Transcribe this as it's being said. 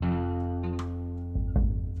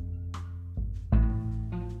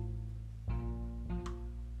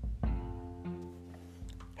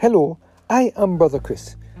Hello, I am Brother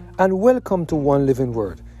Chris, and welcome to One Living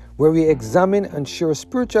Word, where we examine and share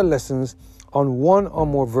spiritual lessons on one or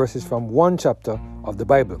more verses from one chapter of the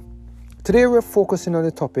Bible. Today we're focusing on the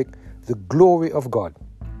topic, the glory of God,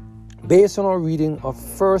 based on our reading of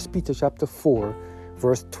 1 Peter chapter 4,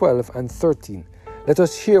 verse 12 and 13. Let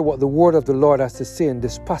us hear what the word of the Lord has to say in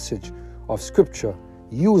this passage of Scripture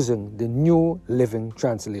using the New Living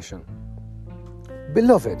Translation.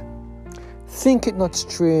 Beloved, think it not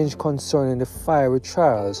strange concerning the fiery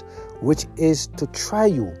trials which is to try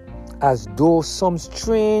you, as though some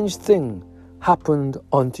strange thing happened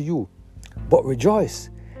unto you. But rejoice,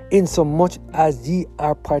 insomuch as ye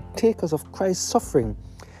are partakers of Christ's suffering,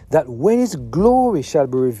 that when his glory shall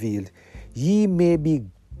be revealed, ye may be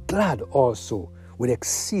glad also with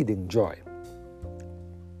exceeding joy.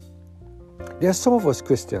 There are some of us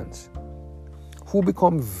Christians who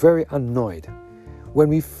become very annoyed when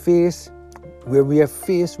we are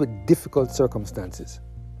faced with difficult circumstances.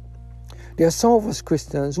 There are some of us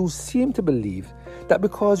Christians who seem to believe that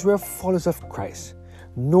because we are followers of Christ,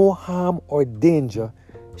 no harm or danger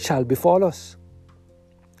shall befall us.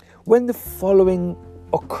 When the following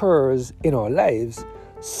occurs in our lives,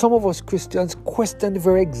 some of us Christians question the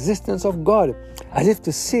very existence of God, as if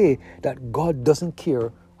to say that God doesn't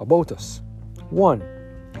care about us. 1.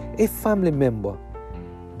 A family member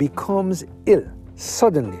becomes ill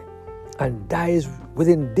suddenly and dies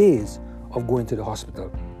within days of going to the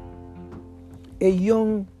hospital.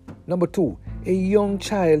 Number 2, a young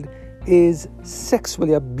child is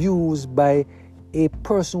sexually abused by a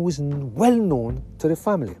person who is well known to the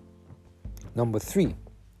family. Number 3,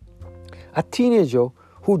 a teenager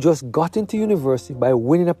who just got into university by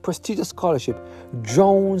winning a prestigious scholarship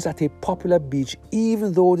drowns at a popular beach,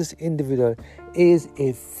 even though this individual is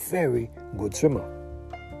a very good swimmer.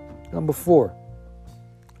 Number 4,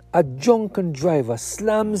 a drunken driver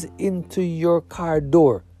slams into your car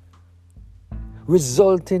door,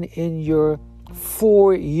 resulting in your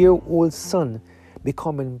 4-year-old son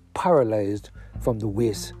becoming paralyzed from the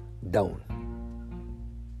waist down.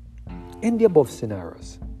 In the above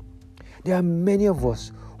scenarios, there are many of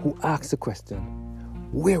us who ask the question,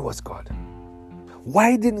 where was God?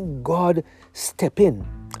 Why didn't God step in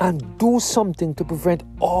and do something to prevent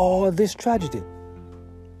all this tragedy?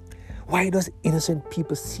 Why does innocent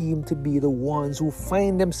people seem to be the ones who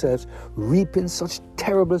find themselves reaping such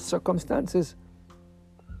terrible circumstances?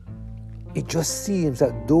 It just seems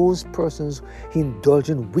that those persons who indulge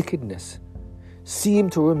in wickedness seem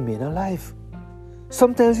to remain alive.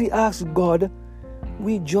 Sometimes we ask God,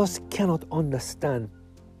 we just cannot understand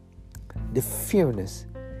the fairness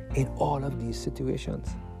in all of these situations.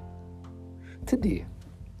 Today,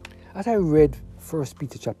 as I read 1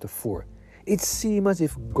 Peter chapter 4, it seemed as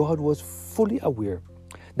if God was fully aware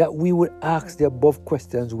that we would ask the above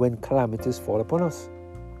questions when calamities fall upon us.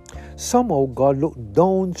 Somehow God looked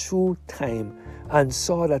down through time and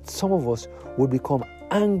saw that some of us would become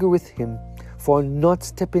angry with him for not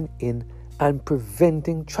stepping in and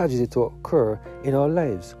preventing tragedy to occur in our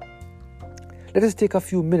lives. Let us take a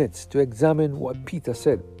few minutes to examine what Peter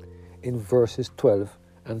said in verses 12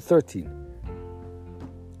 and 13.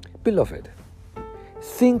 Beloved,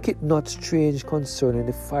 think it not strange concerning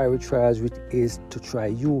the fiery trials which is to try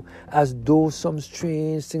you, as though some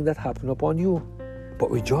strange thing that happened upon you. But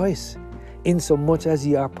rejoice, insomuch as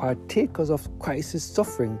ye are partakers of Christ's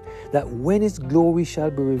suffering, that when his glory shall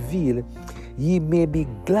be revealed, ye may be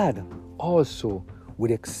glad also with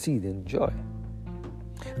exceeding joy.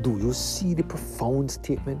 Do you see the profound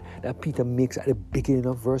statement that Peter makes at the beginning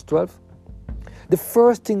of verse 12? The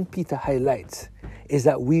first thing Peter highlights is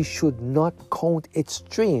that we should not count it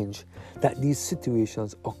strange that these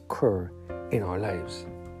situations occur in our lives.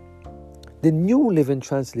 The New Living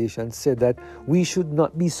Translation said that we should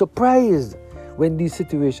not be surprised when these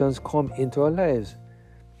situations come into our lives.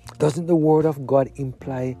 Doesn't the Word of God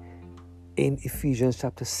imply in Ephesians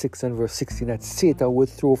chapter 6 and verse 16 that Satan would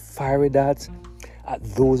throw fiery darts at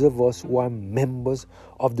those of us who are members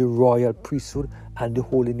of the royal priesthood and the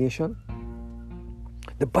holy nation?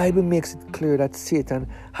 The Bible makes it clear that Satan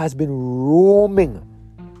has been roaming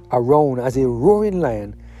around as a roaring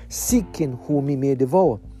lion, seeking whom he may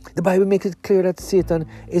devour. The Bible makes it clear that Satan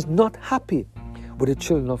is not happy with the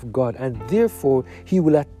children of God, and therefore he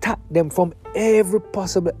will attack them from every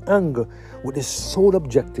possible angle with the sole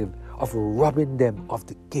objective of robbing them of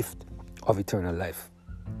the gift of eternal life.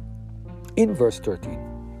 In verse 13,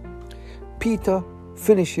 Peter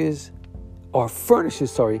furnishes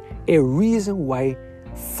a reason why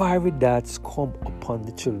fiery darts come upon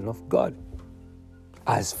the children of God.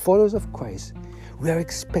 As followers of Christ, we are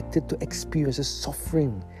expected to experience the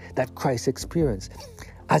suffering that Christ experienced.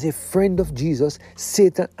 As a friend of Jesus,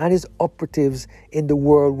 Satan and his operatives in the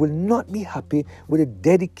world will not be happy with the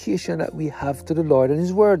dedication that we have to the Lord and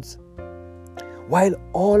his words. While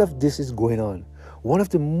all of this is going on, one of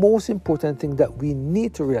the most important things that we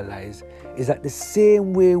need to realize is that the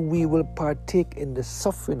same way we will partake in the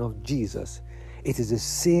suffering of Jesus, it is the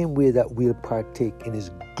same way that we'll partake in his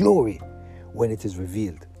glory when it is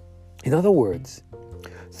revealed. In other words,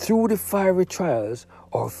 through the fiery trials,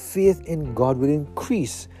 our faith in God will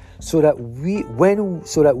increase so that we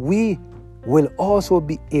will also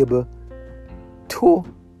be able to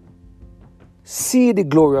see the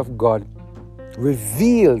glory of God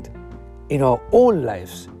revealed in our own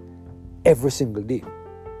lives every single day.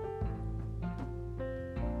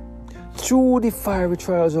 Through the fiery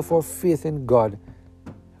trials of our faith in God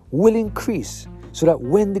will increase so that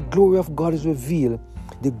when the glory of God is revealed,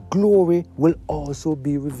 the glory will also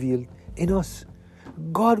be revealed in us.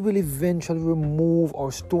 God will eventually remove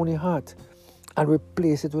our stony heart and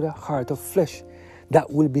replace it with a heart of flesh that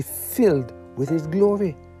will be filled with his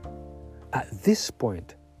glory. At this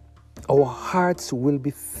point, our hearts will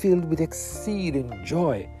be filled with exceeding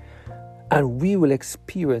joy, and we will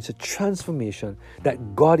experience a transformation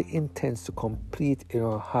that God intends to complete in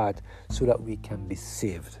our heart so that we can be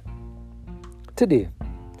saved. Today,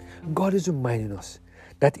 God is reminding us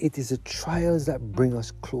that it is the trials that bring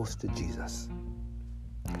us close to Jesus.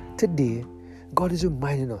 Today, God is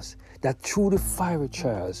reminding us that through the fiery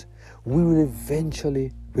trials, we will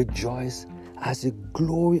eventually rejoice as the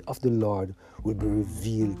glory of the Lord will be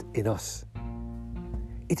revealed in us.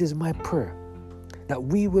 It is my prayer that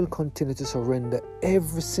we will continue to surrender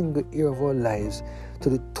every single area of our lives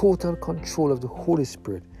to the total control of the Holy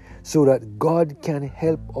Spirit so that God can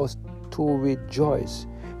help us to rejoice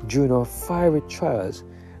during our fiery trials,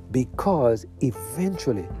 because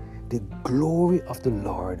eventually the glory of the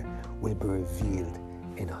Lord will be revealed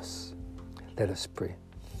in us. Let us pray.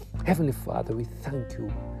 Heavenly Father, we thank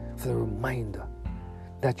you for the reminder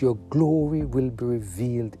that your glory will be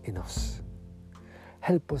revealed in us.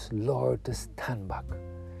 Help us, Lord, to stand back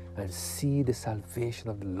and see the salvation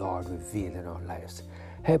of the Lord revealed in our lives.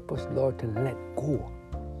 Help us, Lord, to let go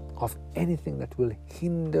of anything that will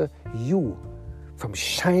hinder you from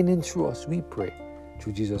shining through us, we pray,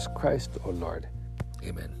 through Jesus Christ our Lord.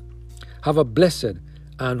 Amen. Have a blessed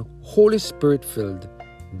and Holy Spirit-filled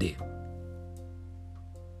day.